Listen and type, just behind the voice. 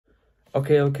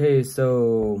Okay,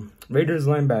 so Raiders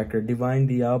linebacker Devine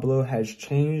Deablo has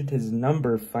changed his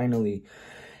number finally.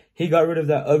 He got rid of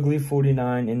that ugly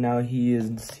 49 and now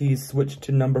he's switched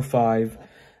to number 5.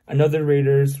 Another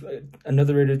Raider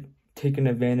taking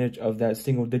advantage of that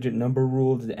single digit number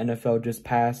rule that the NFL just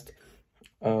passed.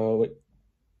 Wait.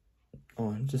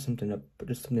 Oh, just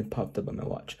something popped up on my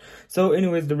watch. So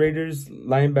anyways, the Raiders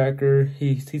linebacker,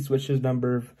 he switched his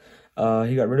number.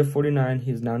 He got rid of 49.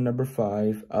 He's now number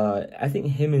 5. I think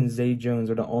him and Zay Jones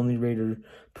are the only Raider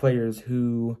players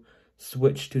who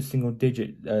switched to single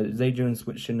digit. Zay Jones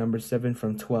switched to number 7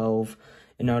 from 12.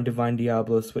 And now Devine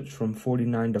Deablo switched from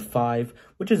 49 to 5,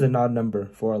 which is an odd number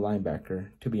for a linebacker,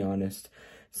 to be honest.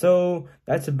 So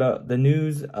that's about the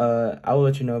news. I will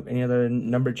let you know if any other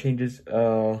number changes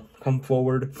come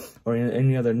forward or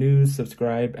any other news.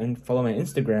 Subscribe and follow my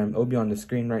Instagram. It'll be on the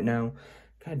screen right now.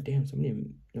 God damn, so many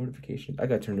notifications. I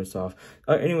gotta turn this off.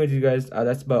 Anyways, you guys,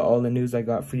 that's about all the news I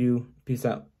got for you. Peace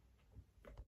out.